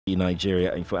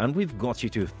Nigeria info, and we've got you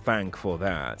to thank for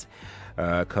that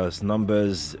because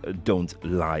numbers don't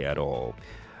lie at all.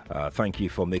 Thank you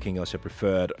for making us your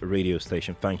preferred radio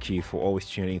station. Thank you for always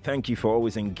tuning. Thank you for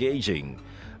always engaging,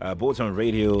 both on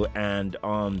radio and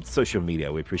on social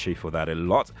media. We appreciate for that a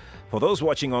lot. For those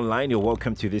watching online, you're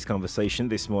welcome to this conversation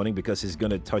this morning because it's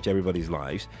going to touch everybody's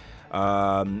lives.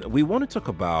 We want to talk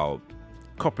about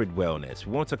corporate wellness.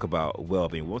 We want to talk about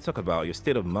well-being. We want to talk about your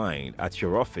state of mind at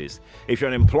your office. If you're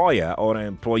an employer or an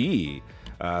employee,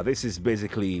 this is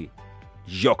basically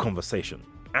your conversation.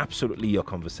 Absolutely your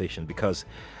conversation, because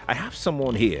I have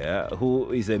someone here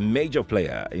who is a major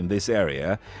player in this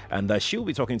area, and she'll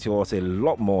be talking to us a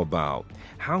lot more about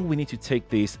how we need to take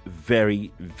this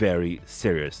very, very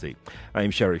seriously.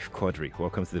 I'm Sheriff Quadry.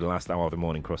 Welcome to the last hour of the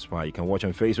morning crossfire. You can watch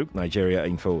on Facebook, Nigeria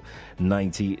Info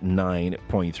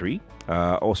 99.3.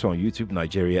 Also on YouTube,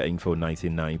 Nigeria Info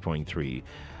 99.3.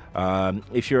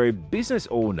 If you're a business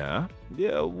owner, we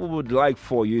would like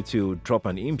for you to drop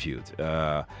an input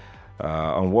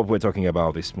on what we're talking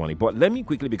about this morning. But let me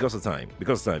quickly, because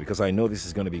I know this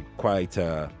is going to be quite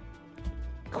a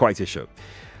show.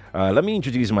 Let me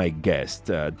introduce my guest,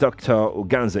 Dr.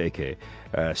 Uganze Eke.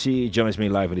 She joins me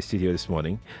live in the studio this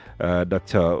morning.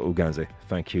 Dr. Uganze,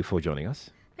 thank you for joining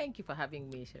us. Thank you for having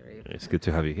me, Sheriff. It's good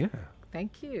to have you here.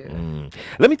 Thank you.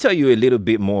 Let me tell you a little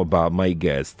bit more about my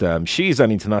guest. She's an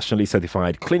internationally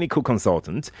certified clinical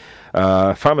consultant,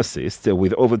 pharmacist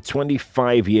with over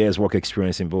 25 years work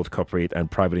experience in both corporate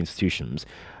and private institutions.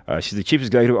 She's the chief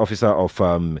executive officer of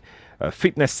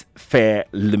Fitness Fair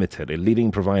Limited, a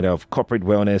leading provider of corporate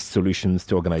wellness solutions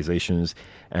to organizations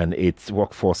and its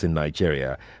workforce in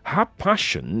Nigeria. Her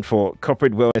passion for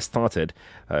corporate wellness started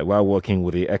while working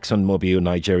with the ExxonMobil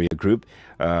Nigeria Group,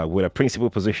 with a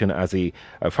principal position as a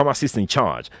pharmacist in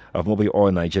charge of Mobil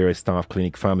Oil Nigeria Staff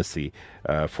Clinic Pharmacy.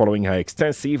 Following her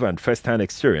extensive and first-hand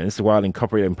experience while in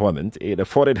corporate employment, it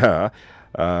afforded her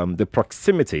the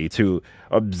proximity to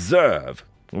observe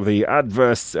the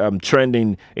adverse trend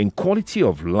in quality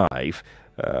of life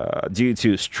due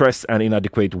to stress and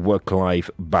inadequate work-life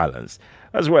balance,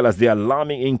 as well as the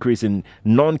alarming increase in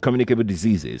non-communicable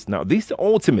diseases. Now, this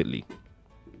ultimately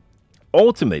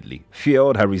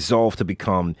fueled her resolve to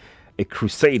become a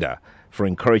crusader for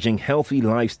encouraging healthy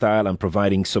lifestyle and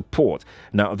providing support.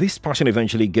 Now, this passion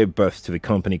eventually gave birth to the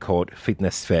company called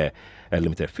Fitness Fair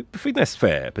Limited. Fitness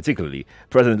Fair, particularly,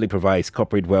 presently provides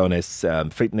corporate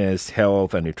wellness, fitness,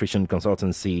 health, and nutrition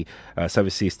consultancy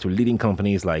services to leading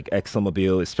companies like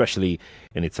ExxonMobil, especially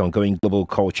in its ongoing global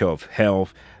culture of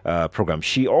health program.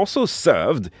 She also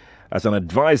served as an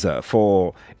advisor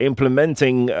for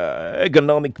implementing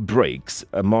ergonomic breaks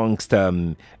amongst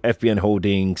FBN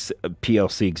Holdings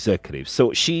PLC executives.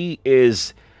 So she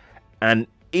is an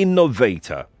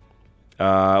innovator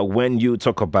when you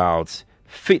talk about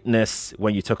fitness,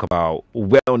 when you talk about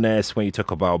wellness, when you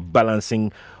talk about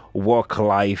balancing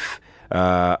work-life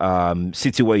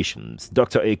situations.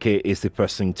 Dr. AK is the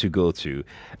person to go to,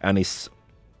 and it's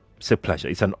a pleasure.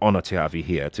 It's an honor to have you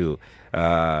here to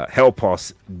help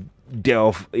us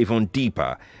delve even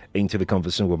deeper into the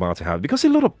conversation we're about to have, because a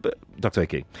lot of Dr.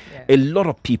 AK, a lot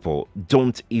of people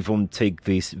don't even take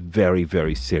this very,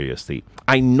 very seriously.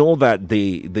 I know that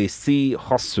they see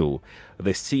hustle,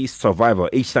 they see survival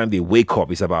each time they wake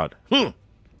up. It's about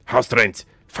house rent,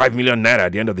 5 million naira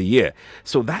at the end of the year.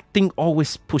 So that thing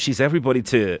always pushes everybody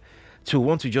to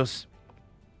want to just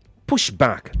push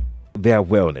back their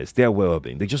wellness, their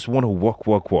well-being. They just want to work.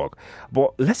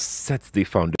 But let's set the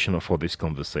foundation for this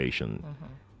conversation.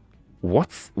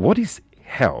 What is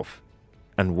health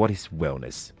and what is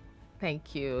wellness?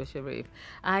 Thank you, Sheriff.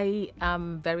 I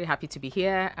am very happy to be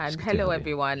here, and hello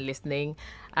everyone listening.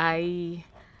 I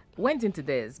went into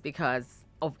this because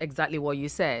of exactly what you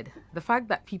said, the fact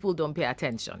that people don't pay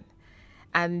attention.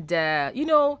 And,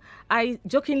 I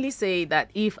jokingly say that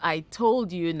if I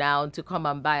told you now to come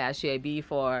and buy a Shebi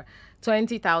for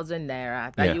 20,000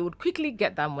 naira, that you would quickly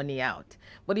get that money out.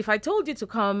 But if I told you to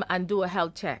come and do a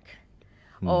health check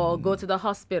or go to the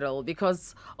hospital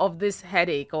because of this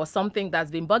headache or something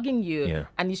that's been bugging you,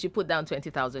 and you should put down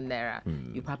 20,000 naira,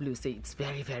 you probably would say it's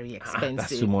very, very expensive.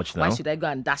 That's too much now. Why should I go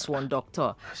and dash one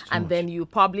doctor? And then you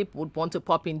probably would want to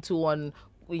pop into one,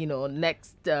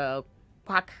 next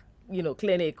quack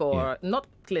clinic or not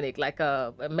clinic, like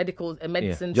a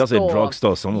medicine just store. A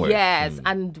drugstore somewhere. Yes,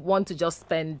 and want to just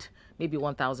spend maybe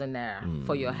 1,000 naira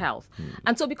for your health.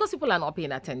 And so because people are not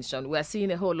paying attention, we're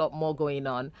seeing a whole lot more going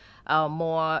on,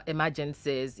 more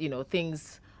emergencies,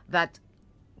 things that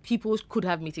people could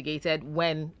have mitigated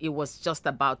when it was just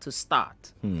about to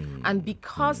start. And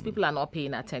because people are not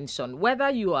paying attention, whether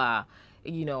you are,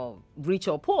 rich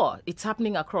or poor, it's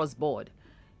happening across board.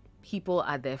 people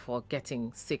are therefore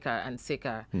getting sicker and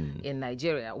sicker in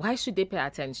Nigeria. Why should they pay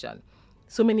attention?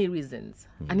 So many reasons.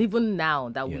 And even now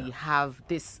that we have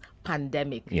this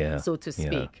pandemic, so to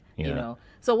speak, you know.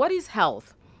 So what is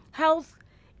health? Health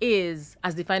is,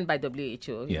 as defined by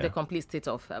WHO, the complete state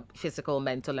of physical,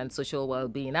 mental, and social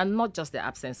well-being, and not just the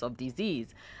absence of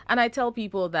disease. And I tell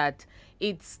people that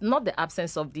it's not the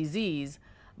absence of disease,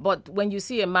 but when you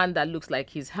see a man that looks like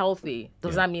he's healthy,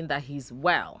 does that mean that he's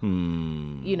well?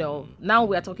 You know, now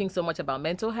we're talking so much about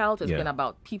mental health. It's been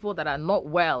about people that are not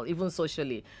well, even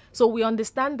socially. So we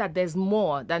understand that there's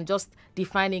more than just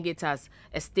defining it as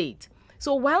a state.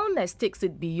 So wellness takes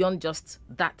it beyond just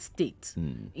that state.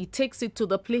 It takes it to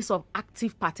the place of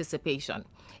active participation.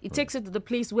 It takes it to the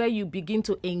place where you begin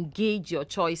to engage your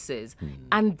choices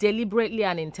and deliberately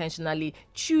and intentionally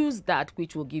choose that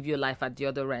which will give you life at the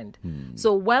other end.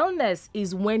 So wellness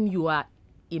is when you are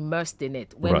immersed in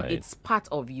it, when it's part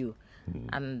of you.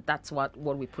 And that's what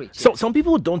we preach. So some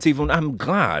people don't even, I'm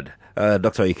glad,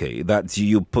 Dr. Ike, that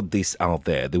you put this out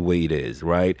there the way it is,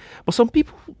 right? But some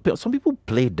people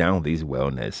play down this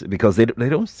wellness because they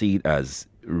don't see it as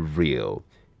real.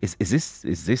 Is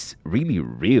this really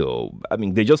real? I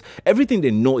mean, everything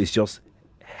they know is just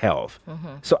health.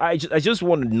 So I just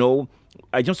want to know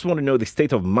the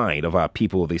state of mind of our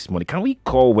people this morning. Can we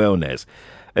call wellness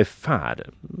a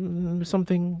fad?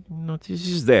 Something not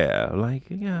just there, like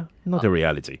not a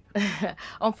reality.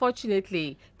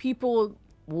 Unfortunately, people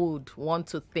would want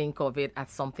to think of it as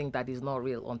something that is not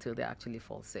real until they actually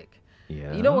fall sick.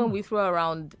 You know, when we throw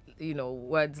around,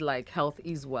 words like health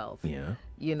is wealth,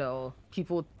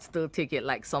 people still take it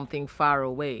like something far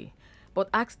away. But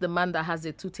ask the man that has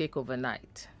a toothache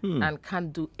overnight and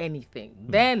can't do anything.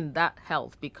 Then that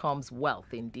health becomes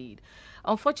wealth indeed.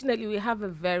 Unfortunately, we have a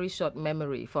very short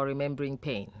memory for remembering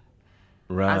pain.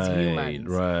 As humans.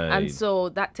 And so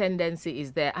that tendency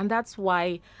is there. And that's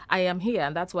why I am here.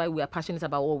 And that's why we are passionate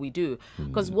about what we do.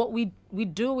 Because what we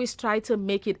do is try to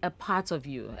make it a part of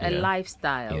you, a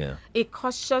lifestyle, a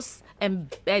cautious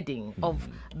embedding of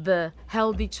the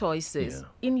healthy choices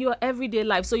in your everyday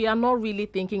life. So you are not really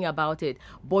thinking about it,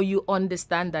 but you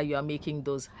understand that you are making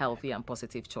those healthy and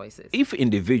positive choices. If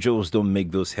individuals don't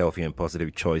make those healthy and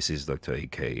positive choices, Dr.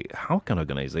 Ike, how can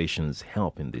organizations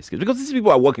help in this case? Because these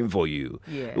people are working for you.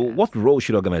 What role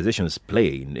should organizations play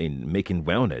in making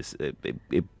wellness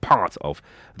a part of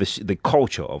the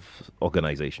culture of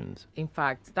organizations? In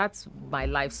fact, that's my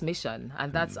life's mission,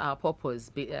 and that's our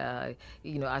purpose,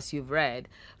 as you've read.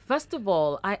 First of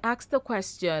all, I asked the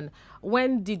question,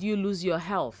 when did you lose your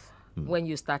health when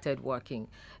you started working?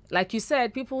 Like you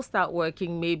said, people start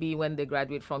working maybe when they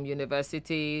graduate from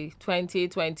university, 20,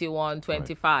 21,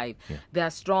 25. They're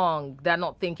strong. They're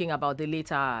not thinking about the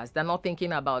late hours. They're not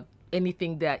thinking about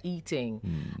anything they're eating.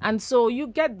 And so you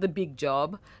get the big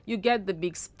job, you get the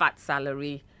big fat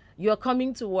salary, you're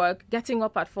coming to work, getting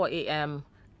up at 4 a.m.,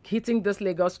 hitting this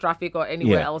Lagos traffic or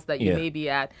anywhere else that you may be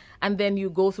at, and then you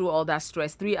go through all that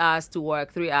stress, 3 hours to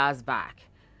work, 3 hours back.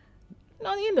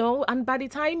 And by the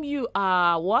time you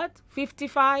are,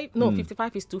 55? No,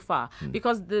 55 is too far.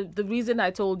 Because the reason I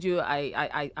told you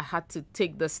I had to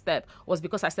take this step was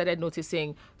because I started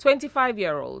noticing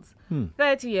 25-year-olds,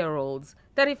 30-year-olds,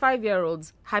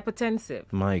 35-year-olds, hypertensive.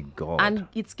 My God. And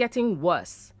it's getting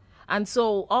worse. And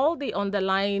so all the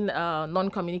underlying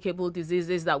non-communicable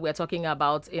diseases that we're talking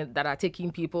about that are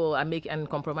taking people and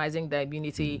compromising their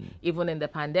immunity, even in the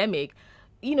pandemic,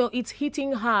 it's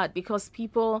hitting hard because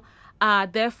people are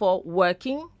therefore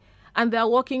working, and they're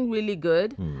working really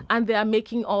good, and they are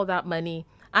making all that money.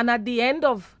 And at the end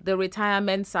of the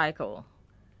retirement cycle,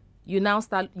 you now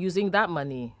start using that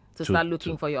money to start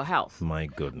looking for your health. My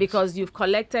goodness. Because you've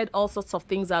collected all sorts of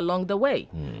things along the way.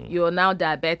 You're now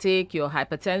diabetic, you're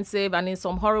hypertensive, and in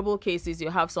some horrible cases, you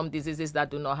have some diseases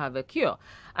that do not have a cure.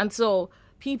 And so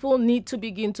people need to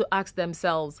begin to ask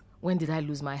themselves, when did I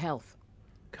lose my health?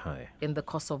 In the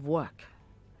course of work.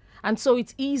 And so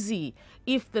it's easy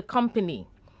if the company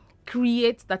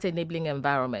creates that enabling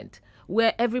environment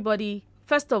where everybody,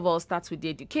 first of all, starts with the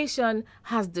education,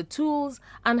 has the tools,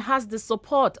 and has the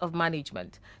support of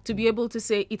management to be able to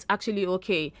say it's actually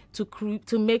okay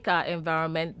to make our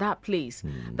environment that place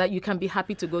that you can be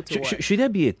happy to go to work. Should there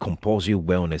be a compulsory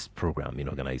wellness program in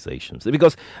organizations?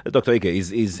 Because, Dr. Ike,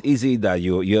 is easy that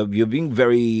you're being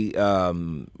very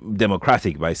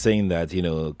democratic by saying that,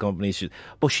 companies should,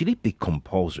 but should it be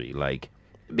compulsory?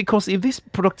 Because if this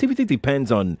productivity depends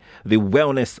on the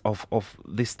wellness of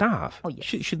the staff,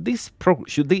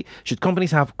 should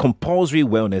companies have compulsory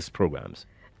wellness programs?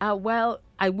 Well,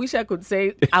 I wish I could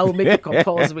say I will make it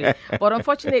compulsory, but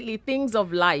unfortunately, things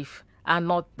of life are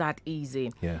not that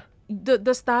easy.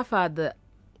 The staff are the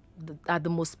are the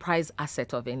most prized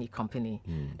asset of any company.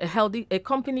 A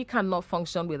company cannot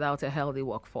function without a healthy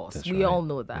workforce. That's We right. all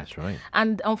know that. That's right.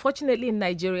 And unfortunately, in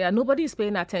Nigeria, nobody is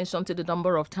paying attention to the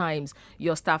number of times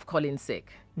your staff call in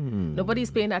sick.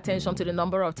 Nobody's paying attention to the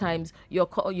number of times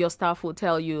your staff will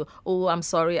tell you, "Oh, I'm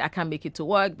sorry, I can't make it to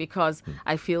work because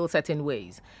I feel certain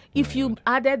ways." If you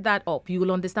added that up, you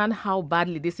will understand how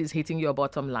badly this is hitting your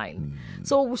bottom line.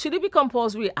 So should it be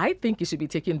compulsory? I think it should be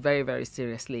taken very, very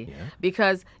seriously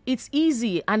because it's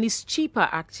easy and it's cheaper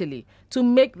actually to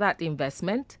make that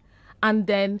investment, and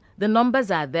then the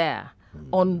numbers are there.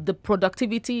 On the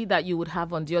productivity that you would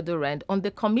have on the other end, on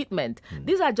the commitment.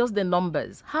 These are just the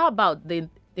numbers. How about the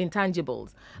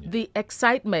intangibles, the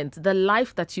excitement, the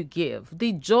life that you give,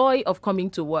 the joy of coming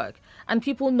to work, and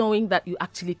people knowing that you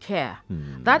actually care?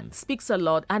 That speaks a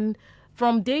lot. And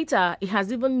from data, it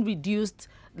has even reduced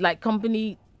like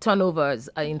company turnovers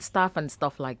in staff and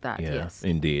stuff like that. Yeah, Yes,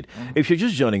 indeed. If you're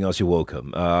just joining us, you're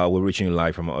welcome. We're reaching you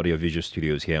live from our audio visual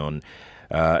studios here on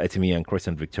Etimi and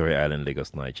Crescent, Victoria Island,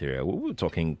 Lagos, Nigeria. We were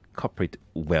talking corporate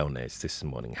wellness this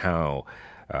morning, how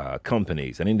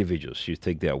companies and individuals should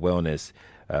take their wellness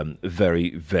very,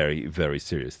 very, very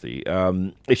seriously.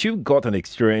 If you've got an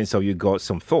experience or you got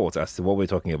some thoughts as to what we're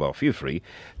talking about, feel free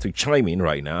to chime in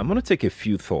right now. I'm going to take a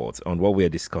few thoughts on what we're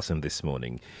discussing this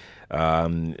morning.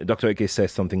 Dr. Eke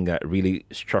says something that really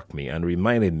struck me and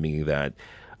reminded me that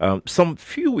some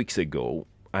few weeks ago,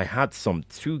 I had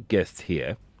two guests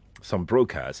here, some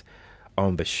brokers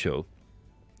on the show,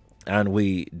 and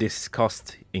we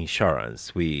discussed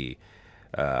insurance. We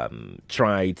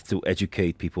tried to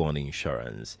educate people on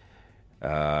insurance.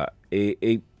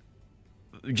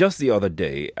 Just the other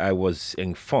day, I was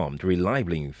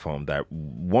reliably informed, that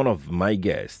one of my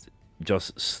guests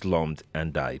just slumped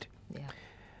and died. yeah,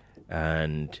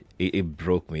 And it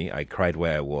broke me. I cried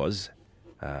where I was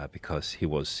because he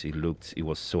was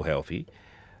so healthy.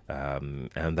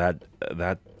 And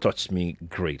that touched me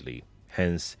greatly.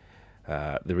 Hence,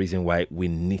 the reason why we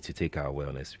need to take our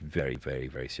wellness very, very,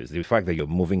 very seriously. The fact that you're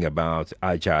moving about,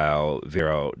 agile,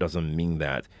 virile, doesn't mean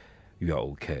that you're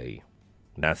okay.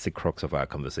 That's the crux of our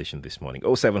conversation this morning.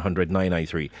 0700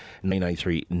 993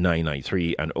 993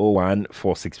 993 and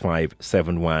 01465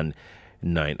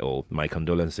 7190. My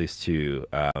condolences to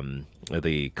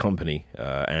the company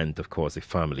and, of course, the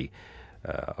family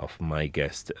of my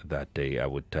guest that day. I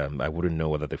wouldn't know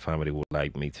whether the family would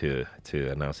like me to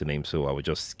announce the name, so I would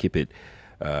just keep it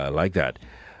like that.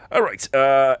 All right,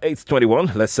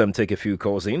 8:21. Let's take a few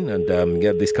calls in and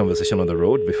get this conversation on the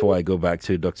road before I go back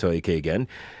to Dr. AK again.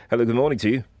 Hello, good morning to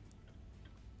you.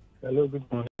 Hello, good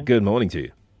morning. Good morning to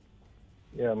you.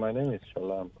 Yeah, my name is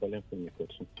Shala. I'm calling from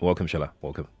Ikotu. Welcome, Shala.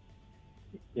 Welcome.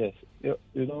 Yes, you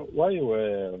know, while you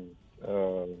were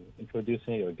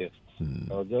introducing your guests,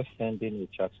 I was just sending a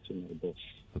chat to my boss.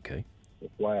 Okay. Of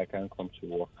why I can't come to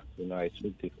work. You know, I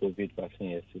took the COVID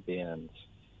vaccine yesterday and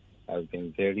I've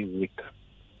been very weak.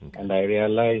 Okay. And I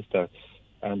realized that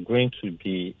I'm going to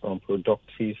be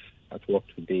unproductive at work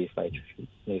today if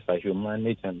I should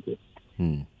manage and go.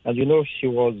 And you know, she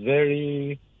was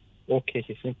very okay.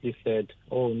 She simply said,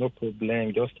 "Oh, no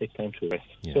problem. Just take time to rest."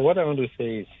 Yeah. So what I want to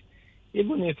say is,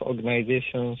 even if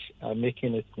organizations are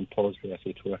making it compulsory, as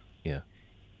it were,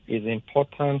 it's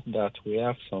important that we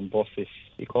have some bosses,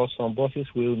 because some bosses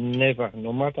will never,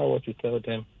 no matter what you tell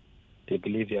them, they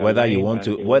believe you are Whether lying you want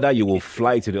to, whether you will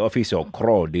fly to the office or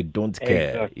crawl, they don't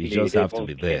care. Exactly, You just they have to don't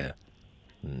be care.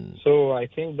 there. So I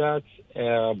think that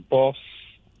boss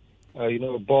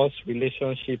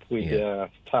relationship with their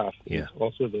staff is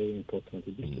also very important.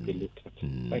 It needs to be looked at.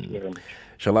 Thank you very much.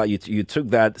 Shala, you took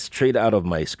that straight out of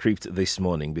my script this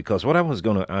morning, because what I was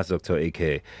going to ask Dr.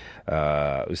 AK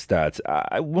was that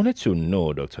I wanted to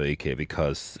know, Dr. AK,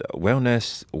 because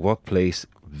wellness, workplace,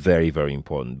 very, very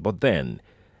important. But then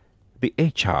the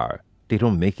HR, they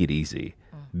don't make it easy.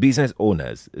 Business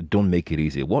owners don't make it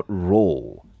easy. What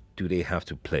role do they have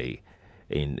to play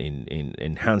in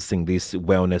enhancing this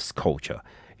wellness culture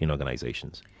in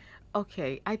organizations?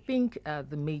 Okay, I think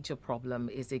the major problem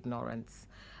is ignorance.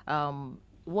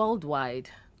 Worldwide,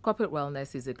 corporate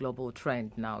wellness is a global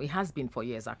trend now. It has been for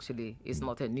years, actually. It's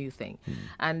not a new thing.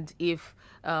 And if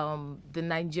the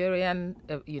Nigerian,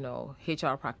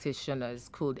 HR practitioners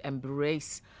could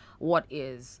embrace what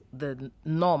is the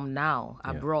norm now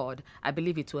abroad, I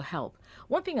believe it will help.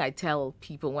 One thing I tell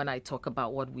people when I talk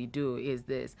about what we do is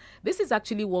this is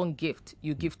actually one gift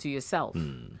you give to yourself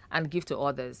and give to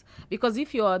others. Because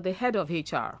if you're the head of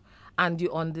HR and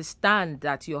you understand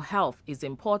that your health is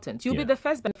important, you'll be the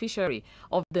first beneficiary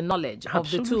of the knowledge, of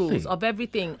the tools, of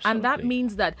everything. And that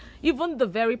means that even the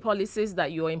very policies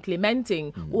that you're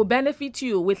implementing will benefit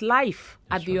you with life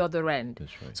at the other end.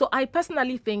 So I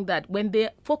personally think that when they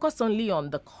focus only on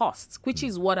the costs, which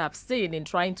is what I've seen in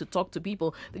trying to talk to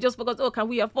people, they just focus, oh, can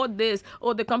we afford this?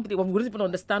 Oh, the company, well, we don't even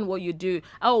understand what you do.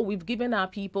 Oh, we've given our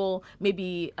people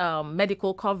maybe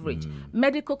medical coverage.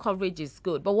 Medical coverage is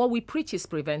good, but what we preach is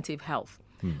preventive health.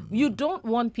 You don't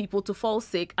want people to fall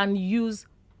sick and use,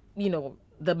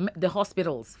 the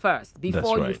hospitals first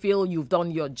before you feel you've done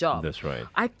your job. That's right.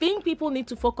 I think people need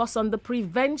to focus on the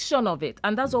prevention of it,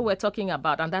 and that's what we're talking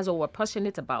about, and that's what we're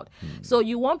passionate about. So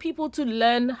you want people to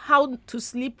learn how to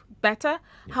sleep better,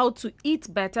 how to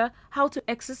eat better, how to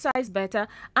exercise better,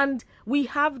 and we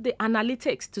have the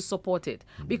analytics to support it,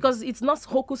 because it's not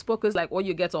hocus pocus like what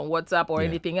you get on WhatsApp or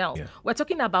anything else. We're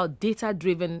talking about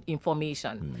data-driven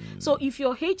information. So if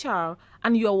you're HR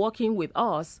and you're working with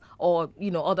us or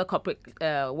other corporate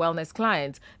wellness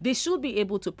clients, they should be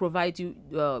able to provide you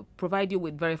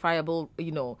with verifiable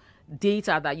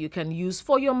data that you can use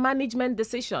for your management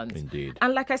decisions. Indeed.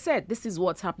 And like I said, this is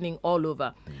what's happening all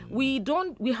over. We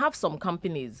have some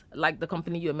companies, like the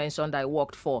company you mentioned I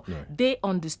worked for, they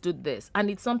understood this, and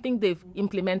it's something they've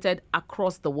implemented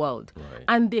across the world.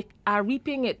 And they are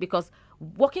reaping it, because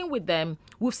working with them,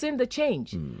 we've seen the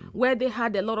change. Where they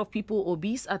had a lot of people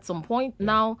obese at some point,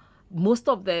 now most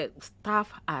of the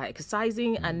staff are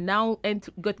exercising and now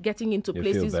getting into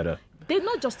places. Feel better. They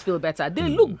not just feel better, they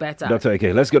look better. That's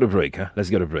okay. Let's go to break. Let's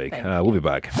go to break. We'll be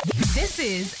back. This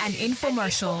is an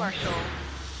infomercial.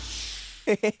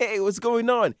 Hey, what's going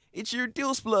on? It's your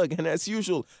Deals Plug, and as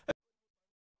usual,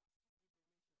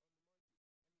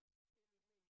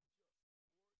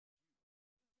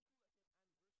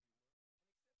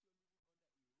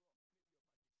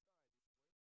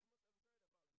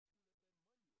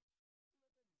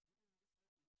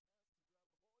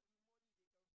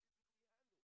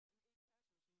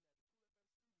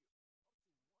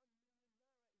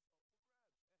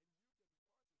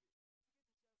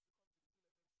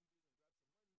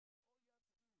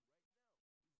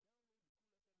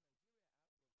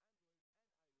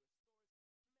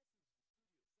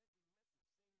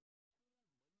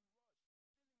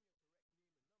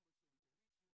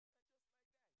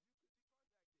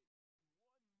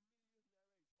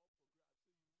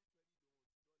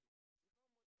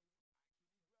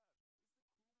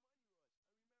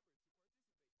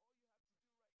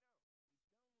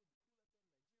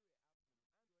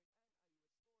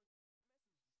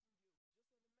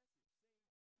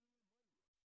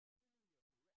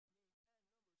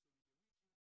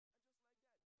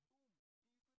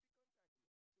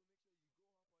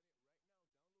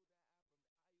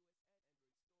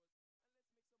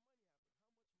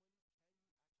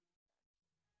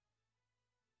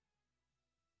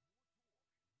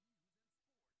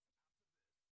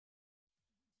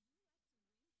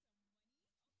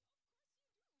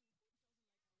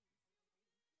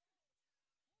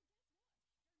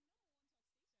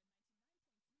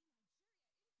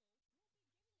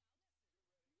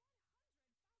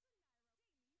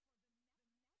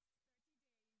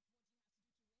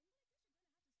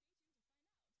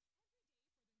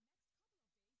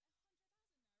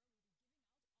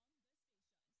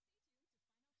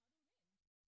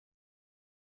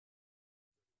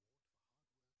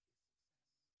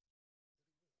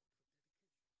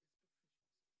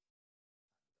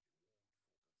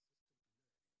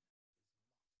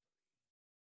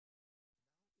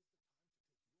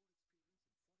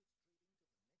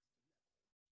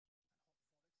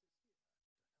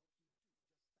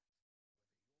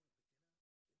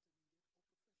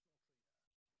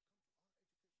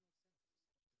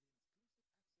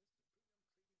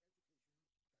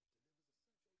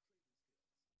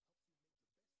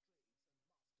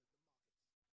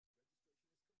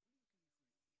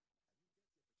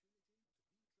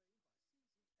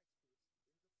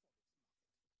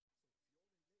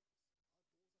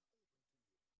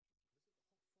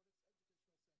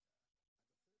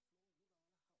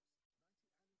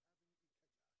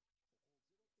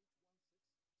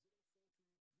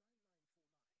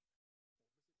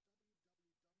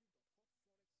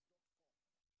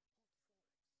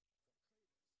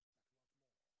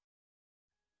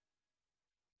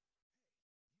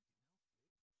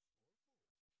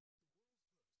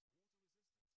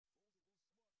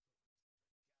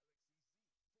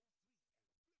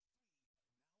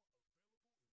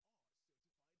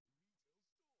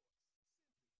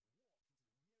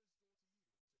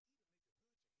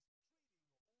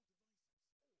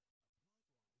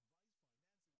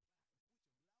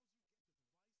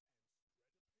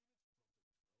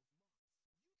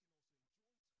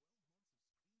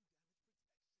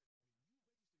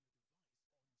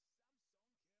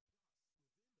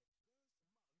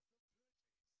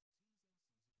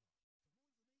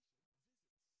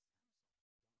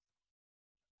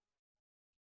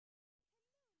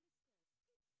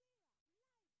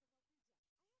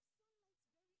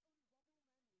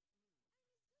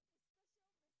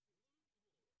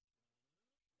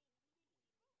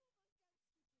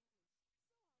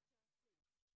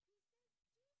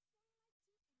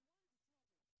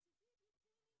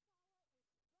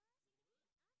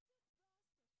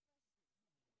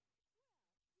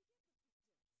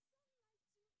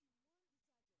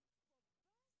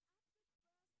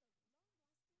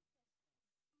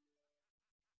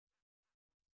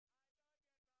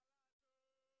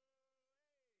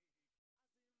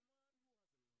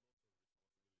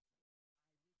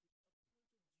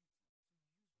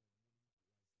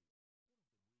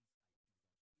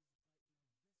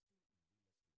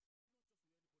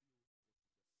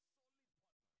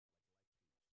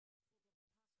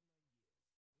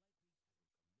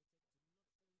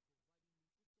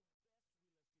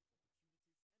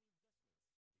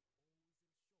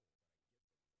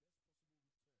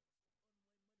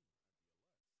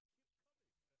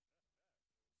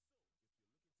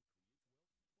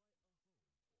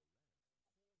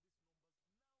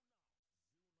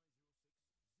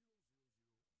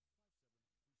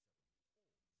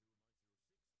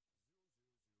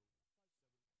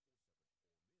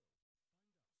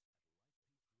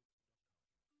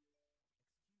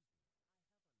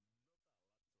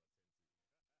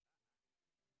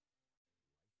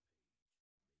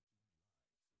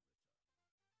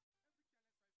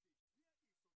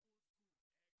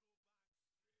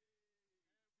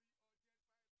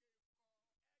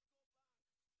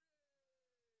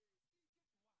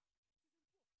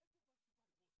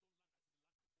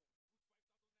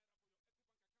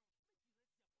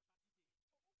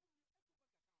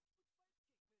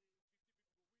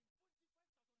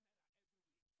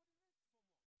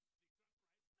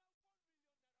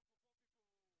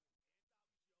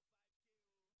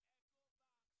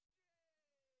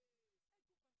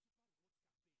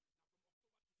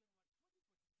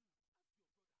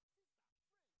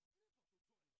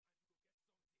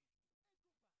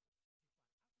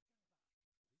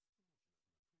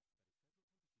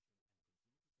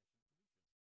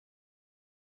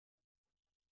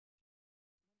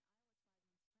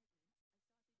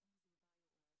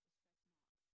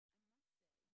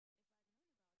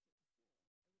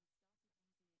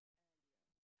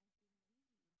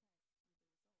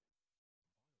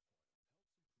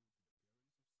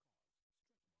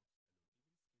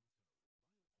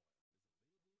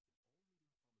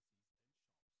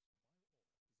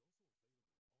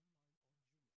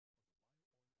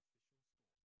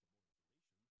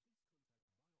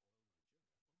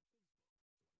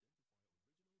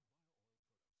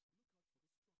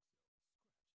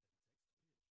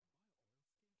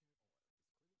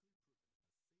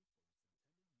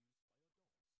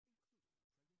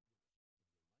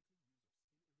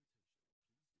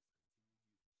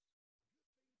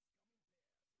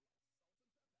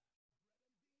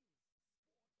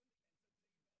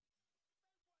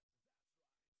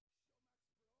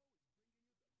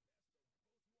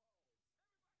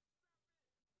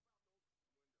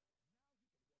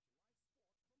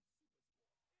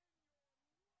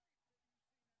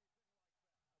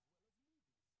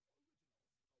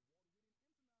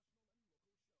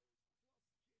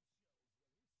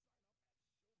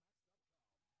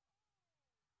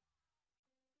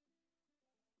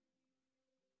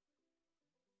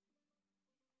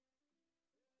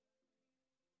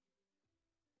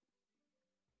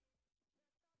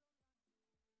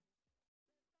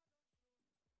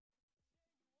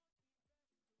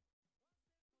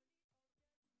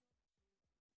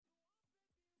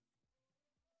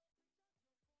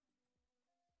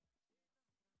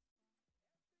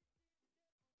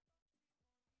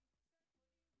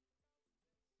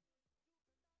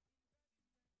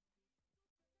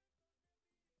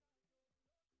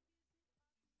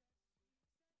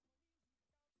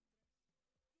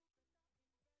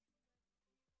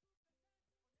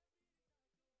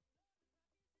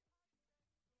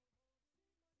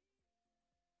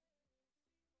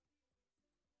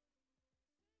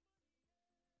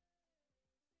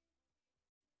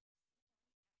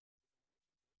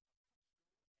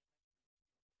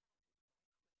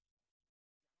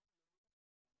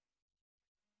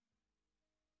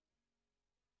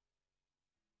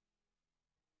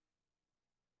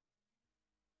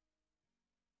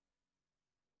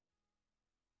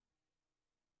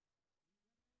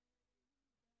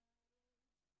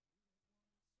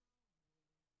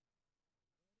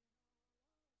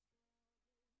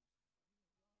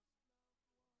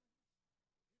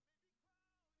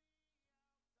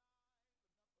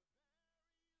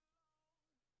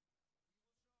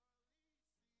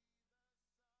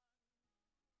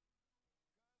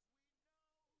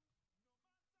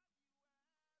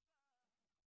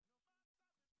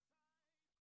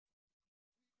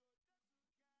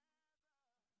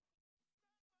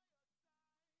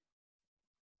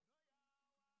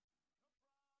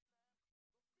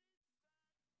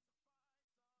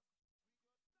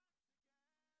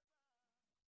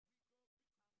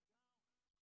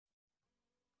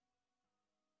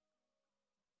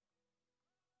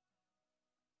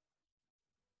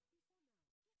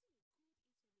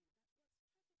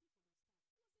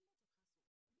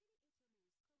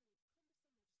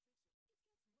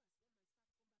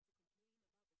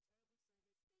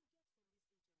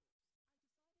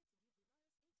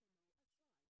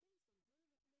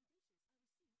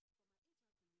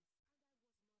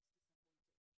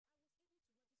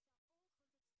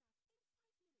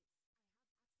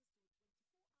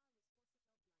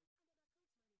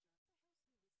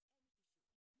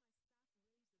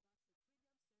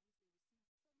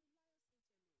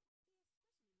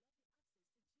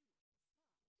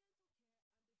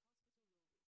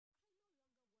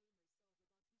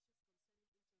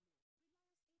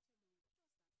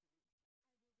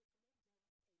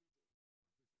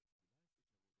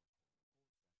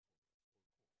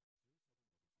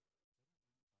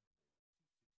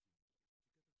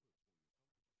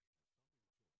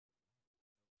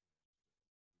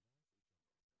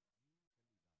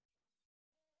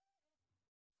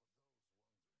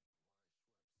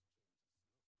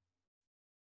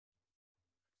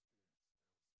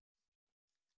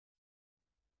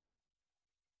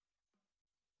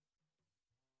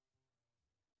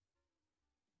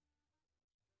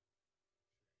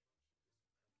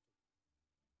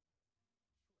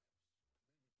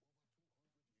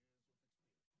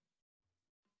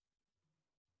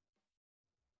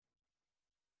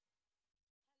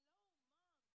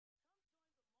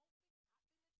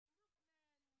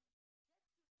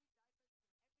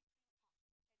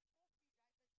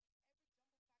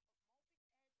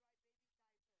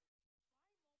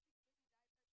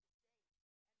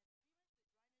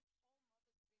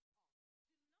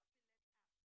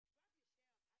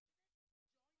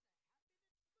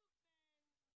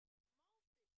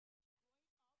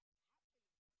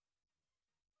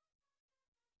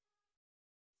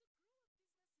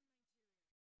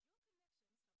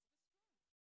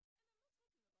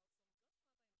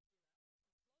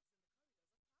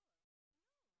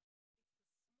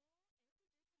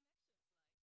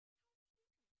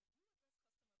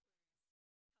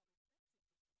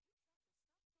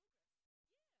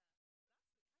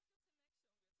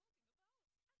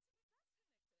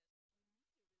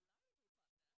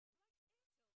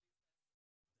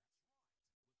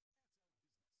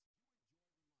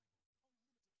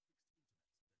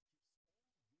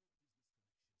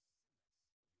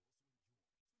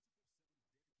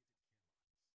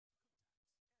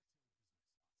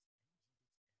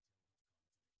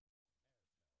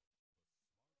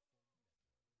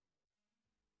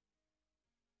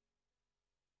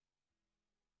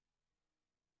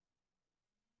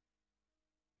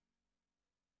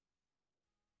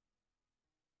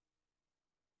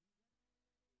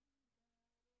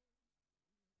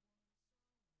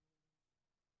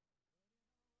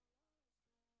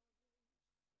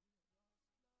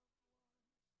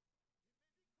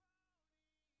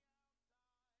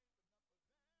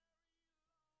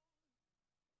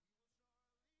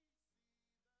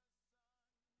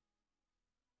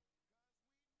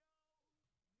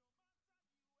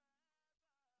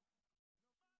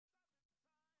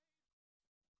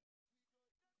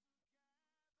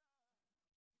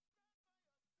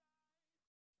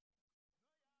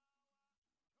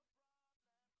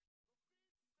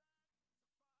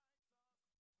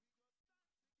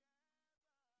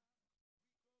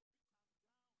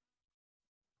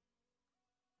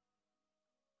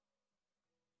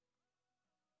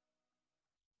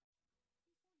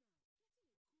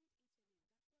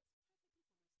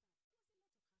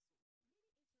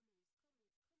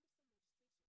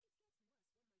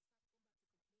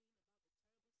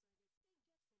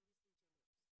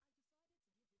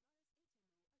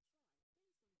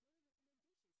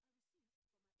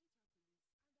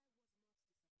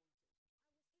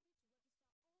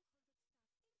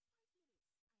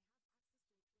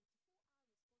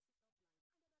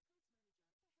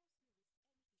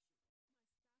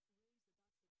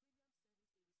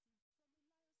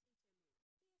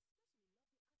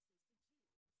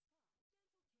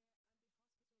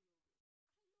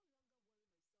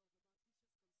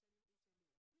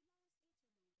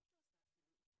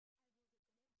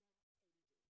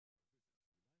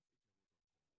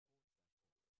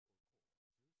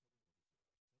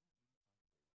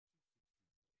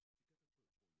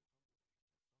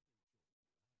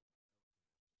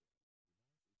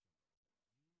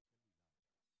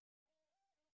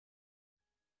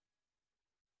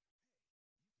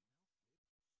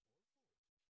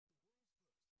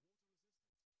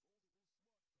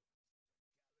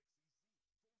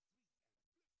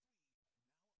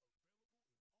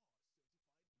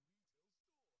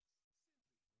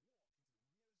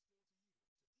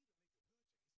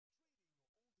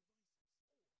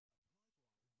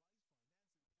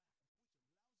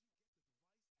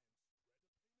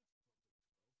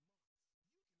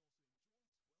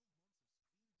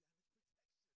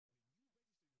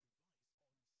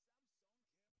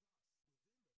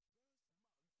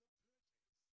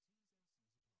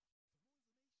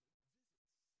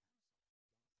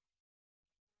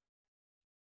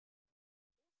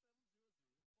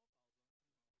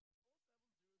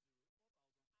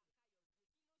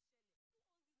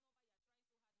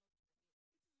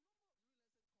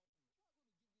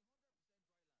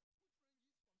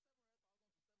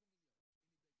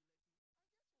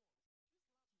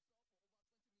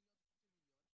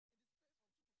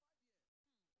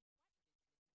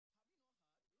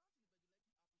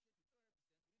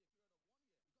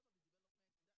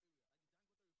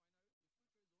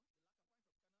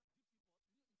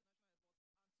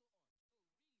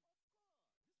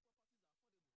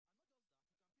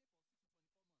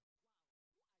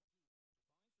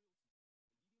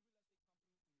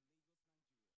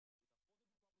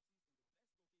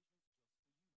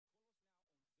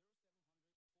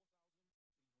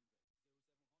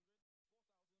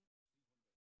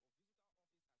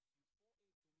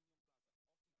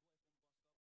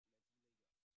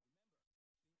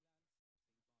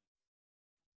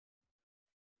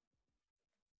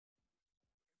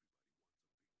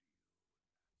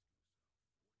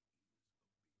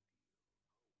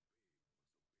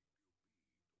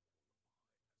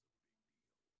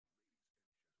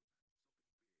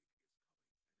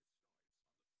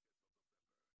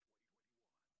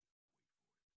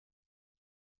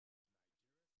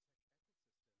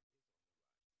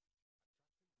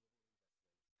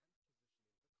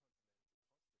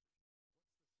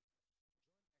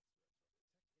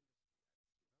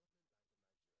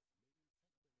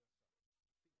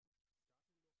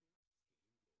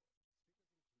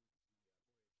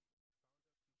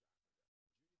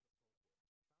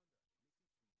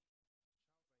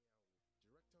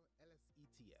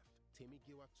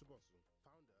 Temigiwa Tubosu,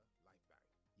 founder, Life Bank.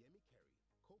 Yemi Kerry,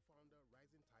 co-founder,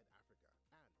 Rising Tide Africa.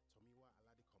 And Tomiwa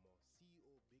Aladikomo,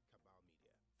 CEO, Big Cabal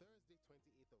Media. Thursday,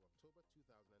 28th of October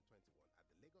 2021 at the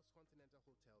Lagos Continental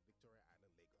Hotel, Victoria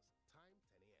Island, Lagos. Time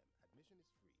 10 a.m. Admission is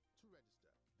free. To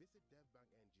register, visit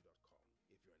devbankng.com.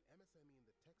 If you're an MSME in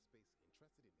the tech space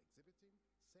interested in exhibiting,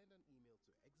 send an email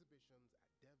to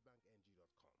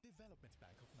exhibitions@devbankng.com. Development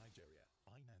Bank of Nigeria,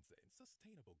 financing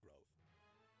sustainable growth.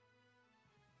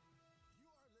 You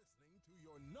are listening to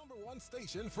your number one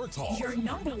station for talk. Your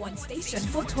number one station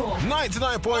for talk.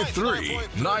 99.3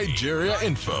 Nigeria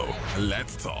Info.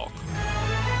 Let's talk.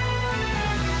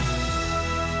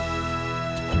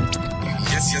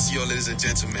 Yes, yo, ladies and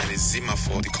gentlemen, it's Zima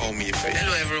for They Call Me a Fake.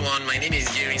 Hello, everyone. My name is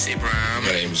Jerry's Abraham.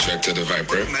 My name is Vector the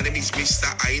Viper. My name is Mr.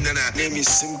 Ainana. My name is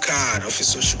Sim Card,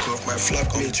 Officer Shukov, my flag.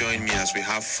 Come join me as we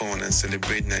have fun and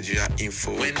celebrate Nigeria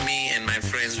Info. When me and my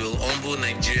friends will humble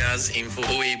Nigeria's info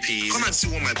OAPs. Come and see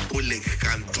what my bullet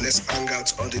can do. Let's hang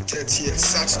out on the 30th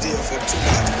Saturday of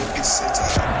October at Open Center.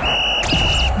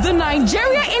 The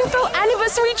Nigeria Info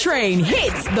Anniversary Train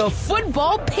hits the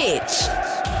football pitch.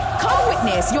 Come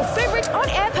witness your favorite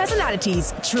on-air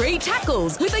personalities trade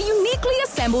tackles with a uniquely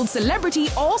assembled celebrity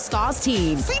all-stars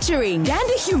team featuring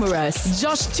Dandy Humorous,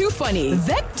 Josh Too Funny,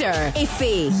 Vector,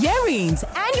 Ife, Yerings,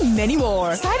 and many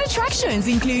more. Side attractions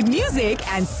include music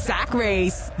and sack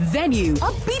race. Venue,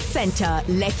 Upbeat Center,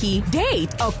 Lekki.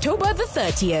 Date, October the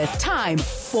 30th. Time,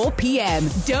 4 p.m.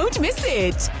 Don't miss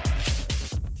it.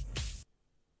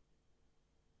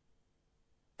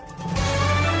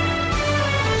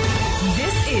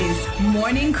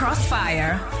 Morning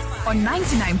Crossfire on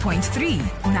 99.3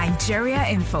 Nigeria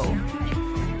Info.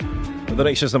 The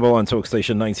nation's number one talk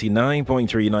station,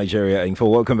 99.3 Nigeria Info.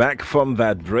 Welcome back from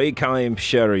that break. I'm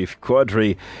Sheriff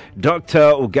Quadry.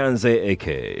 Dr. Uganze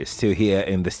Eke is still here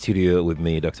in the studio with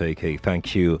me. Dr. Eke,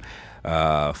 thank you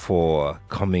for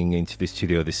coming into the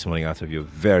studio this morning out of your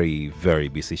very, very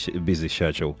busy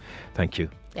schedule. Thank you.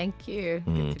 Thank you.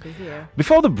 Good to be here.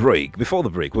 Before the break,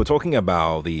 we're talking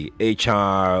about the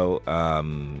HR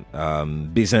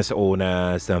business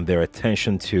owners and their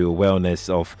attention to wellness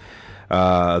of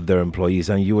their employees,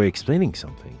 and you were explaining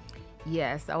something.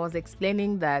 Yes, I was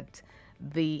explaining that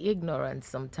the ignorance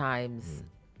sometimes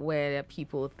where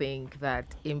people think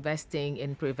that investing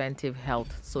in preventive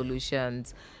health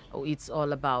solutions, it's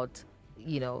all about,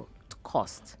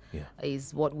 cost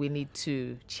is what we need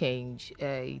to change.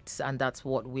 And that's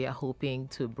what we are hoping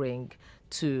to bring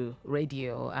to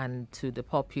radio and to the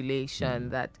population,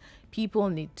 that people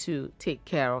need to take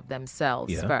care of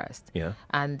themselves first.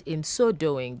 And in so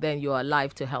doing, then you are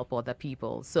alive to help other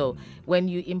people. So when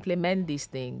you implement these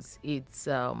things, it's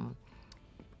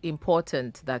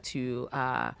important that you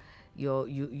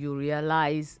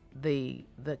realize the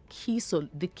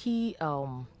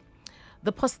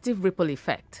positive ripple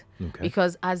effect.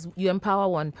 Because as you empower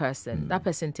one person, that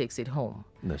person takes it home.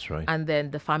 That's right. And then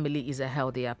the family is a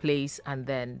healthier place, and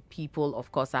then people,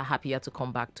 of course, are happier to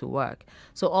come back to work.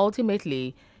 So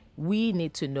ultimately, we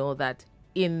need to know that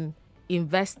in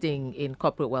investing in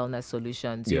corporate wellness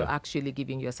solutions, you're actually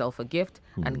giving yourself a gift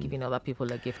and giving other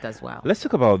people a gift as well. Let's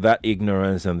talk about that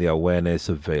ignorance and the awareness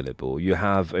available. You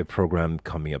have a program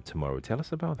coming up tomorrow. Tell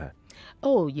us about that.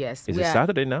 Oh, yes. Is it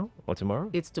Saturday now or tomorrow?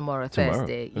 It's tomorrow.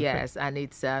 Thursday, okay. Yes. And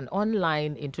it's an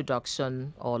online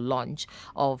introduction or launch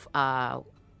of a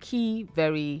key,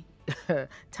 very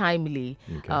timely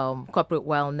corporate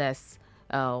wellness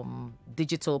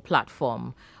digital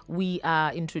platform. We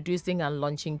are introducing and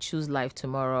launching Choose Life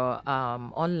tomorrow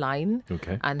online,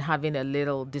 and having a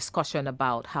little discussion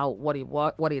about what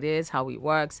it is, how it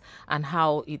works, and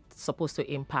how it's supposed to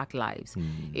impact lives.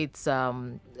 It's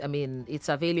it's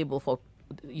available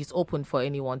it's open for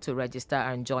anyone to register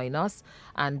and join us,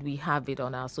 and we have it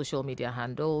on our social media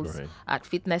handles at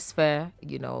Fitness Fair,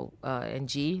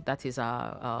 NG. That is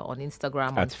on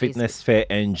Instagram. At Fitness Fair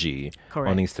NG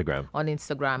on Instagram. On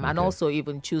Instagram, and also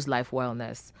even Choose Life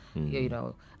Wellness.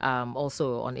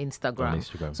 Also on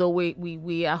Instagram. So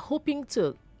we are hoping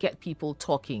to get people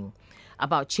talking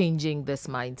about changing this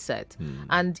mindset.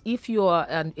 And if you're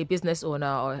a business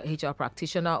owner or HR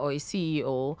practitioner or a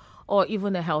CEO or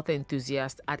even a health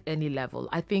enthusiast at any level,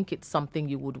 I think it's something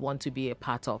you would want to be a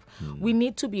part of. We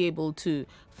need to be able to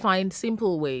find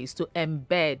simple ways to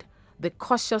embed the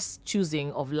cautious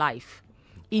choosing of life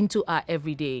into our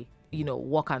everyday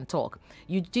walk and talk.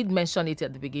 You did mention it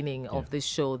at the beginning of this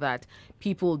show that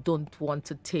people don't want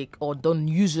to take or don't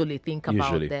usually think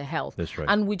about their health. That's right.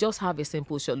 And we just have a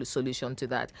simple solution to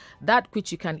that. That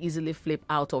which you can easily flip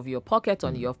out of your pocket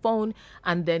on your phone,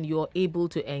 and then you're able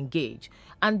to engage.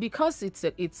 And because it's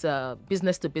a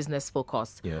business to business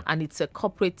focus, and it's a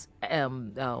corporate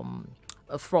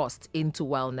thrust into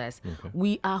wellness,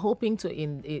 we are hoping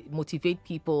to motivate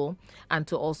people and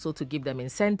to also to give them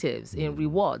incentives in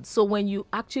rewards. So when you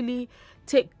actually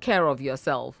take care of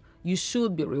yourself, you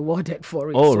should be rewarded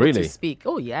for it, really? to speak.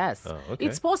 Oh, yes. Okay.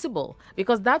 It's possible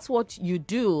because that's what you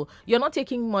do. You're not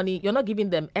taking money. You're not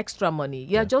giving them extra money.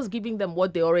 You're just giving them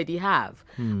what they already have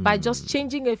by just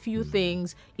changing a few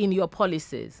things in your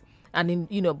policies. And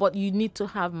but you need to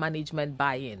have management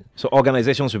buy-in. So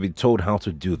organizations will be told how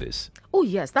to do this. Oh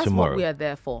yes, that's tomorrow. What we are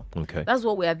there for. Okay, that's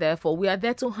what we are there for. We are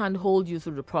there to handhold you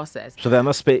through the process. So they're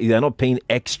not paying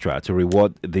extra to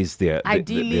reward their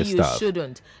ideally their staff. You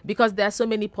shouldn't, because there are so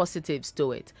many positives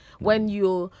to it. When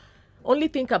you only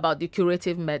think about the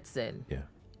curative medicine,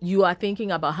 you are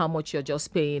thinking about how much you're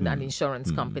just paying an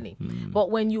insurance company. But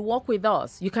when you work with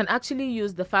us, you can actually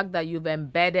use the fact that you've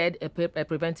embedded a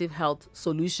preventive health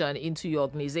solution into your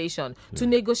organization to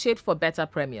negotiate for better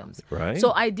premiums. Right.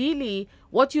 So ideally,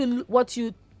 what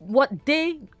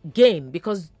they gain,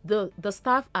 because the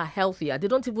staff are healthier, they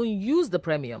don't even use the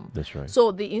premium. That's right.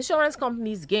 So the insurance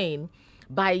companies gain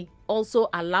by also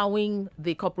allowing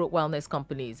the corporate wellness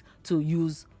companies to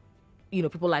use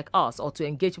people like us, or to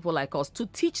engage people like us to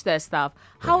teach their staff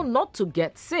how not to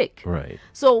get sick. Right.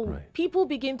 So people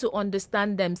begin to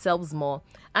understand themselves more,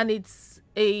 and it's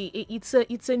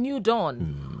a new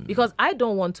dawn, because I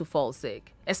don't want to fall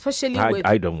sick, especially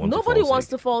I don't want nobody to fall wants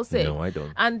sick. to fall sick. No, I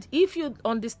don't. And if you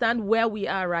understand where we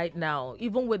are right now,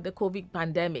 even with the COVID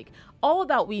pandemic, all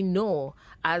that we know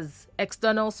as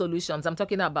external solutions, I'm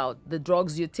talking about the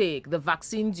drugs you take, the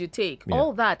vaccines you take,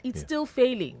 all that, it's still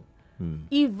failing.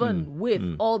 Even with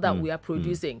all that we are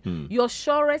producing, your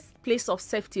surest place of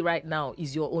safety right now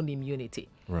is your own immunity.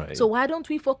 Right. So why don't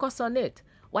we focus on it?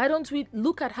 Why don't we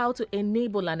look at how to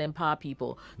enable and empower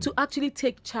people to actually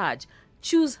take charge,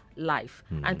 choose life,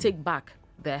 and take back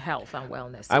their health and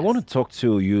wellness? I want to talk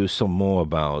to you some more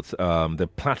about the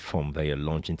platform that you're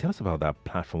launching. Tell us about that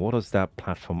platform. What does that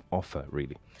platform offer,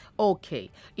 really? Okay,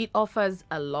 it offers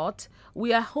a lot.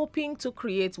 We are hoping to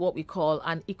create what we call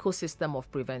an ecosystem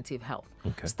of preventive health.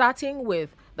 Okay. Starting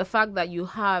with the fact that you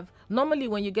have, normally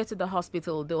when you get to the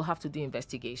hospital, they'll have to do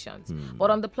investigations. But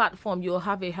on the platform, you'll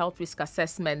have a health risk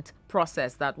assessment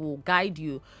process that will guide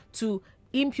you to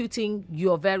imputing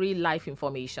your very life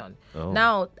information.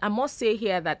 Now, I must say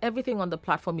here that everything on the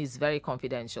platform is very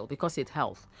confidential because it's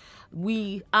health.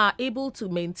 We are able to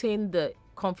maintain the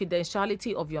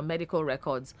confidentiality of your medical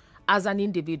records as an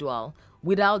individual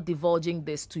without divulging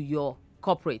this to your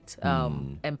corporate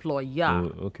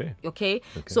employer. Okay.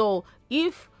 So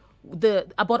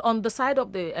but on the side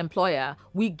of the employer,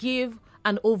 we give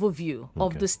an overview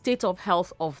of the state of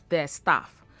health of their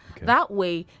staff. That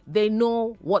way they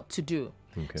know what to do.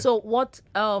 So what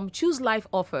Choose Life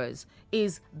offers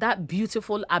is that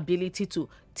beautiful ability to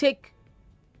take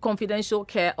confidential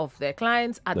care of their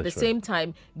clients at the same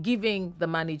time giving the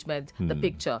management the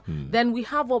picture. Then we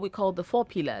have what we call the 4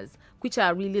 pillars, which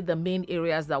are really the main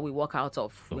areas that we work out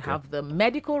of. We have the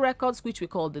medical records, which we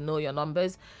call the Know Your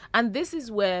Numbers, and this is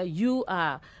where you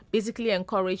are basically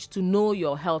encouraged to know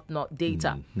your health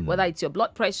data, whether it's your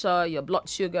blood pressure, your blood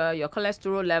sugar, your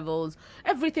cholesterol levels,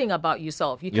 everything about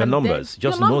yourself. Your numbers,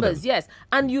 just your know numbers, them. yes.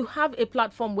 And you have a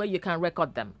platform where you can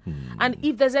record them. And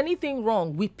if there's anything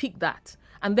wrong, we pick that.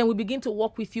 And then we begin to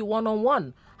work with you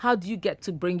one-on-one. How do you get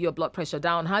to bring your blood pressure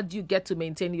down? How do you get to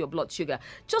maintain your blood sugar?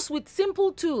 Just with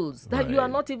simple tools that you are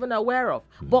not even aware of.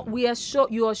 But you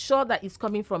are sure that it's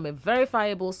coming from a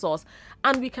verifiable source,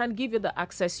 and we can give you the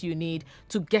access you need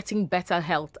to getting better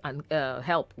health and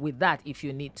help with that if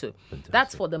you need to. Fantastic.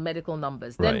 That's for the medical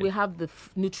numbers. Then we have the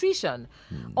nutrition.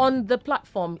 On the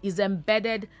platform is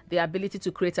embedded the ability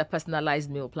to create a personalized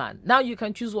meal plan. Now you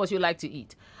can choose what you like to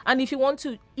eat. And if you want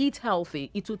to eat healthy,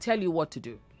 it will tell you what to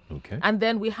do. And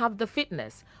then we have the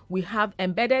fitness. We have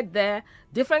embedded there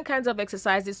different kinds of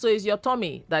exercises. So is your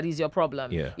tummy that is your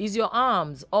problem? Is your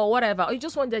arms or whatever? Or you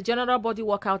just want the general body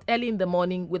workout early in the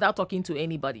morning without talking to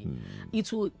anybody.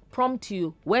 It will prompt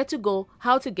you where to go,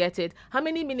 how to get it, how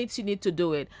many minutes you need to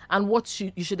do it, and what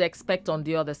you should expect on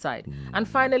the other side. And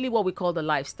finally, what we call the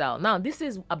lifestyle. Now, this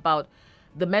is about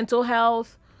the mental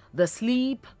health, the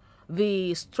sleep,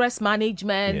 the stress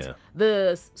management,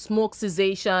 the smoke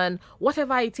cessation,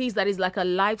 whatever it is that is like a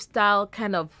lifestyle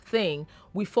kind of thing,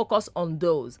 we focus on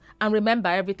those. And remember,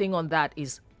 everything on that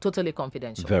is totally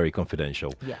confidential. Very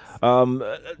confidential. Yes.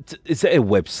 Is there a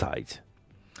website?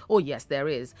 Oh, yes, there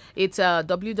is. It's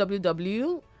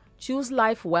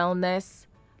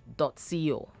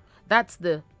www.chooselifewellness.co. That's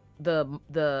the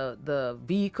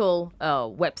vehicle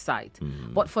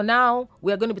website. But for now,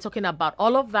 we are going to be talking about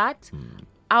all of that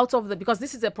because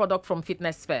this is a product from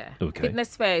Fitness Sphere. Okay. Fitness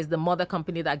Sphere is the mother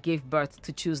company that gave birth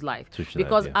to Choose Life.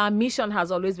 Because our mission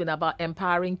has always been about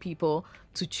empowering people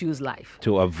to choose life.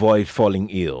 To avoid falling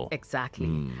ill. Exactly.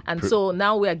 And so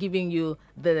now we are giving you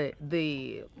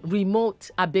the remote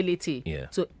ability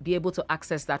to be able to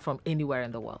access that from anywhere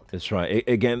in the world. That's right.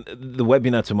 Again, the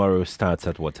webinar tomorrow starts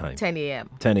at what time? 10 a.m.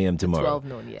 10 a.m. tomorrow. 12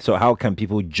 noon, yes. So how can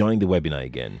people join the webinar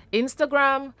again?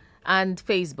 Instagram and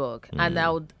Facebook. And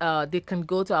they can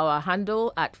go to our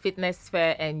handle at Fitness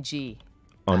Sphere NG.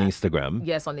 On Instagram?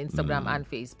 Yes, on Instagram and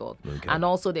Facebook. Okay. And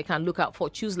also they can look out for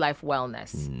Choose Life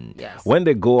Wellness. Yes. When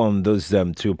they go on those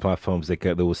two platforms, they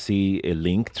will see a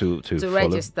link to follow?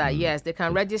 Register. Yes, they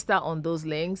can register on those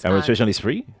links. And registration is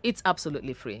free? It's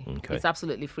absolutely free. Okay. It's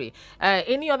absolutely free.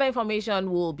 Any other information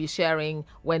we'll be sharing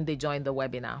when they join the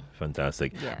webinar.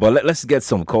 Fantastic. Yeah. But let's get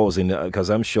some calls in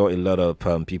because I'm sure a lot of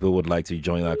people would like to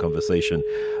join our conversation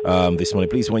this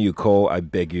morning. Please, when you call, I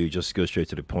beg you, just go straight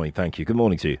to the point. Thank you. Good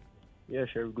morning to you. Yeah,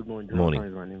 Sheriff, good morning.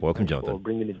 Morning. Welcome, Jonathan. For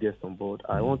bringing the guest on board.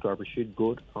 I want to appreciate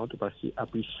God. I want to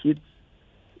appreciate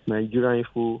Nigeria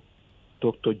Info,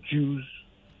 Dr. Juice,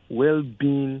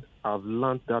 well-being. I've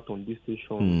learned that on this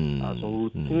station. Some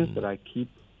routines that I keep.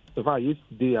 In fact,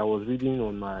 yesterday I was reading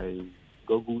on my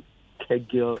Google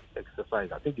Kegel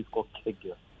exercise. I think it's called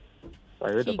Kegel. So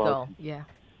I read about it. Yeah.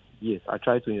 Yes, I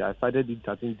tried to. I started it,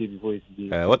 I think, day before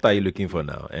yesterday. What are you looking for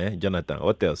now, Jonathan?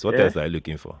 What else? What else are you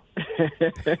looking for?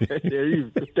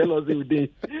 Sheriff, tell us everything.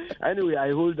 Anyway,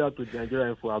 I hold that to Nigeria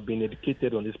Info. I've been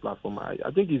educated on this platform. I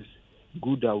think it's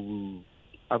good that we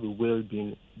have a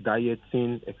well-being,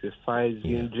 dieting,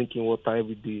 exercising, drinking water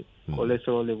every day,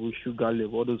 cholesterol level, sugar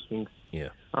level, all those things. Yeah.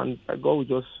 And God will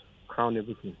just crown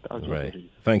everything. That's right.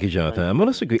 Thank you, Jonathan. I'm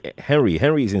also good. Henry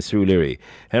is in Surulere.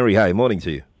 Henry, hi. Morning to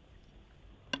you.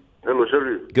 Hello,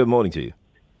 Sheriff. Good morning to you.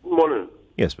 Good morning.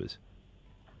 Yes, please.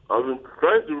 I've been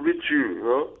trying to reach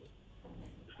you,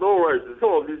 It's not right.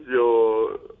 Some of these,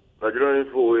 your Nigerian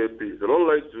Info APs, they don't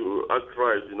like to act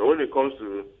right, when it comes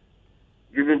to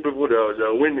giving people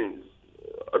their winnings.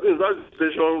 I think that's the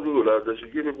station rule that they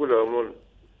should give people their money.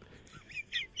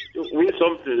 You win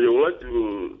something, they would like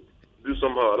to do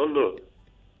somehow, I don't know.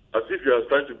 As if you are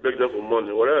trying to beg them for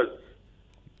money. Whereas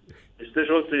the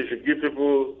station says you should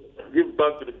give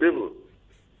back to the people.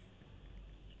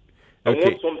 Okay. I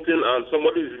want something and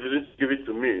somebody is willing to give it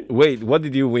to me. Wait, what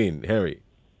did you win, Henry?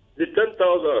 The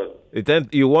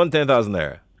 10,000. You won 10,000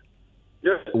 there?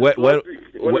 Yes. When is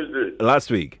it?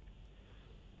 Last week.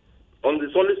 On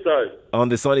the sunny side. On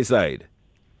the sunny side.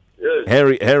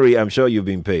 Yes. Henry, I'm sure you've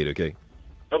been paid, okay?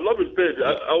 I've not been paid.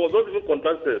 I was not even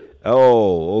contacted.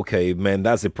 Oh, okay, man,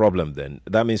 that's the problem then.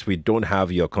 That means we don't have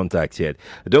your contact yet.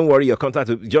 Don't worry, your contact,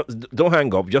 just don't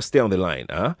hang up, just stay on the line.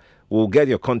 We'll get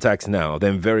your contacts now,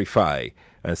 then verify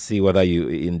and see whether you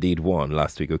indeed won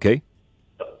last week, okay?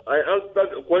 I answered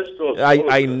the question.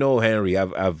 I know, Henry.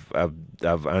 I've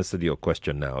answered your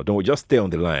question now. Don't just stay on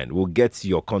the line. We'll get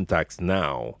your contacts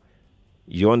now.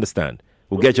 You understand?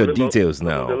 We'll get your details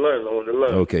now. On the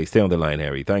line. Okay, stay on the line,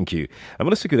 Harry. Thank you. I'm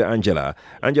going to speak with Angela.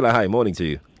 Angela, hi. Morning to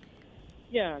you.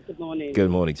 Yeah, good morning. Good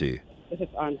morning to you. This is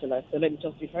Angela. So let me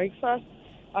just be very fast.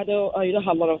 I don't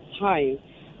have a lot of time,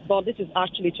 but this is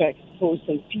actually to expose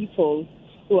some people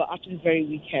who are actually very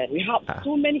wicked. We have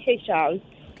so many HRs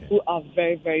who are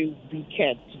very, very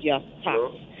wicked to their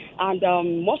staff. And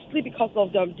mostly because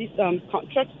of these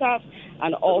contract staff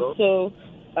and also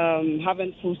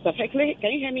having full staff. Can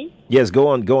you hear me? Yes, go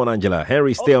on, Angela.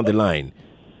 Henry, stay on the line.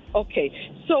 Okay.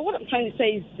 So what I'm trying to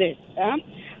say is this. I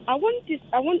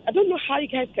don't know how you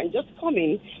guys can just come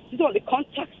in to some of the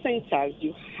contact centers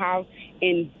you have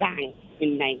in banks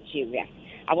in Nigeria.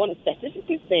 I want to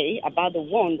specifically say about the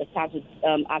one that starts with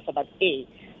alphabet A.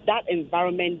 That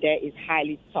environment there is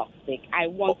highly toxic. I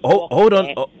want hold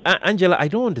on. Angela, I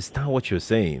don't understand what you're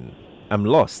saying. I'm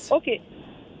lost. Okay.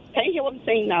 Can you hear what I'm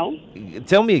saying now?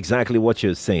 Tell me exactly what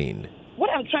you're saying. What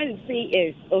I'm trying to say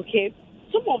is, okay,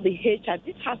 some of the HR,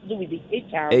 this has to do with the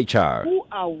HR who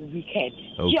are wicked.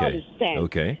 Okay. You understand?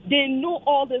 Okay. They know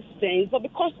all these things, but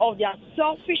because of their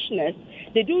selfishness,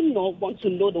 they do not want to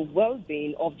know the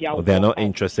well-being of their workers. They're not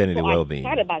interested in the well-being. I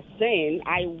started by saying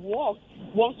I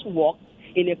once worked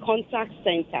in a contact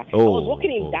center. I was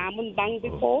working in Diamond Bank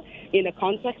before in a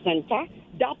contact center.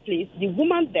 that place, the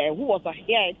woman there who was a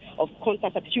head of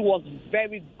contact, she was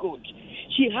very good.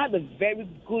 She had a very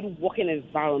good working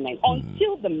environment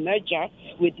until the merger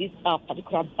with this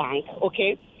particular bank,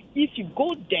 okay? If you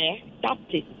go there, that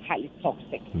place is highly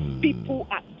toxic. People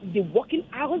are the working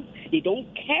hours, they don't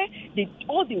care.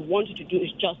 All they want you to do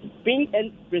is just bring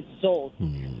in results.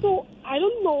 So I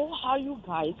don't know how you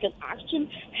guys can actually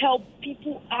help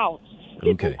people out.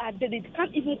 People are there, they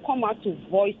can't even come out to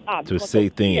voice out to say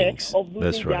things. Of losing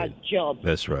That's right. their jobs.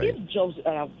 That's right. If jobs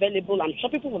are available, I'm sure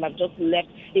people will have just left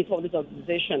in for this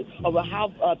organization, or will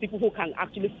have people who can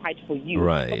actually fight for you.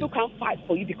 Right. But who can't fight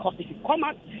for you because if you come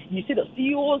out, you see the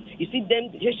CEOs, you see them,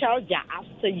 they're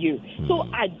after you. So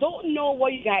I don't know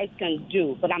what you guys can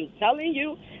do, but I'm telling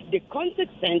you, the contact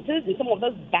centers in some of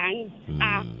those banks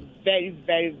are very,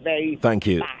 very, very Thank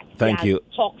you. bad. Thank you.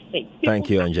 Toxic. Thank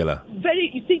you, Angela.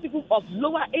 You see people of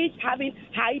lower age having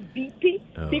high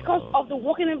BP because of the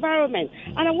working environment.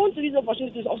 And I want to use the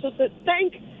opportunity to also say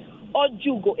thank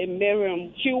Ojugo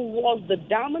Emerium. She was the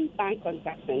Diamond Bank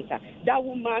Contact Center. That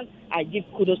woman, I give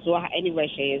kudos to her anywhere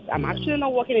she is. I'm actually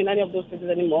not working in any of those places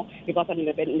anymore because I'm in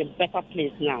a better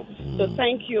place now. So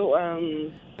thank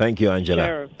you. Thank you, Angela.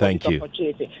 Sheriff, thank for you. this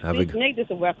opportunity. Please make this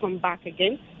a welcome back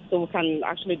again, so we can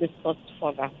actually discuss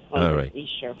further on this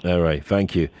issue. All right.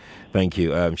 Thank you. Thank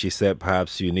you. She said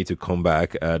perhaps you need to come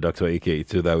back, Dr. Ike,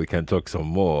 so that we can talk some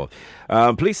more.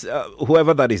 Please,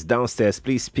 whoever that is downstairs,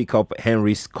 please pick up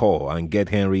Henry's call and get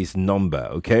Henry's number,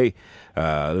 okay?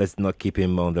 Let's not keep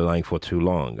him on the line for too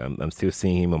long. I'm still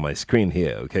seeing him on my screen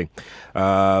here, okay?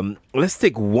 Let's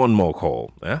take one more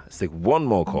call. Let's take one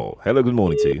more call. Hello, good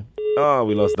morning to you. Oh,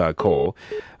 we lost that call.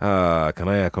 Can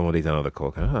I accommodate another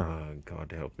call?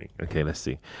 God help me. Okay, let's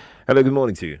see. Hello, good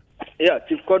morning to you. Yeah,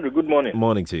 Chief Quadry, good morning.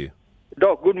 Morning to you.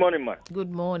 Doc, good morning, man.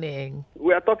 Good morning.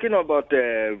 We are talking about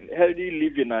healthy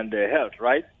living and health,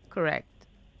 right? Correct.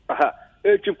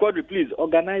 Hey, Chief Quadry, please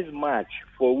organize match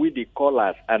for We the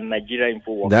Callers and Nigeria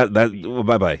Info Workers.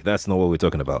 Bye-bye. That's not what we're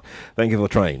talking about. Thank you for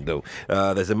trying, though.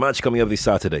 There's a match coming up this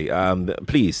Saturday.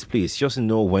 Please, just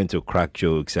know when to crack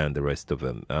jokes and the rest of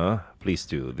them. Please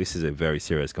do. This is a very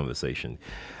serious conversation.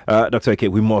 Dr. Ike,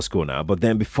 we must go now. But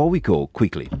then before we go,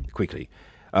 quickly,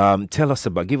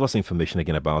 give us information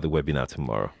again about the webinar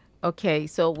tomorrow. Okay,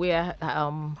 so we are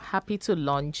happy to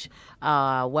launch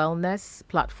a wellness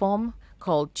platform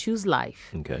called Choose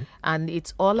Life. Okay. And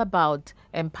it's all about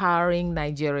empowering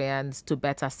Nigerians to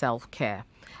better self-care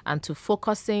and to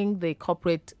focusing the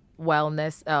corporate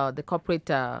wellness, the corporate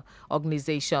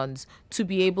organizations to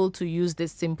be able to use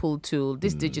this simple tool,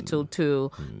 this digital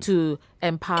tool to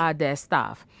empower their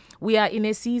staff. We are in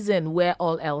a season where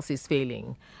all else is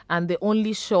failing, and the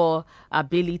only sure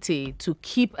ability to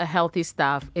keep a healthy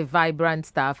staff, a vibrant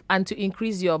staff, and to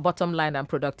increase your bottom line and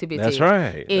productivity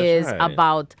is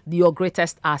about your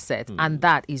greatest asset, and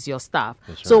that is your staff.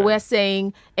 So we're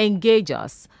saying engage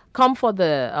us. Come for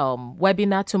the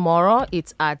webinar tomorrow.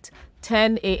 It's at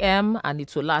 10 a.m. and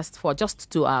it will last for just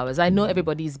 2 hours. I know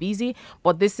everybody is busy,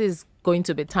 but this is going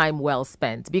to be time well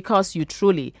spent because you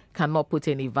truly cannot put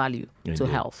any value to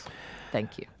health.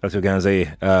 Thank you. Dr. Ganze,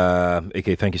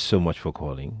 okay, thank you so much for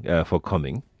coming.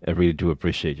 I really do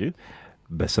appreciate you.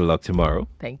 Best of luck tomorrow.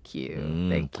 Thank you.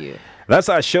 Thank you. That's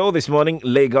our show this morning,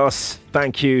 Lagos.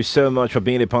 Thank you so much for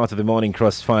being a part of the Morning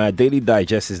Crossfire. Daily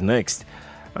Digest is next.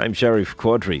 I'm Sheriff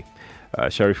Quadry.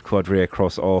 Sheriff Quadry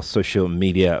across all social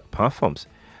media platforms.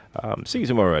 See you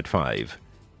tomorrow at 5.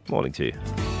 Morning to you.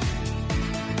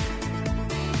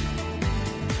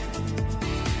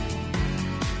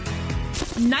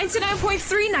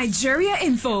 .3 Nigeria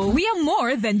Info. We are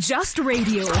more than just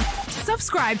radio.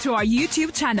 Subscribe to our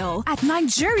YouTube channel at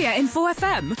Nigeria Info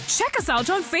FM. Check us out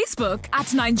on Facebook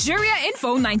at Nigeria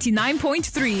Info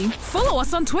 99.3. Follow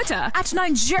us on Twitter at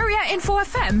Nigeria Info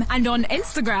FM and on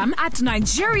Instagram at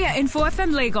Nigeria Info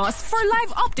FM Lagos for live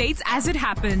updates as it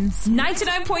happens.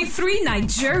 99.3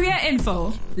 Nigeria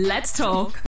Info. Let's talk.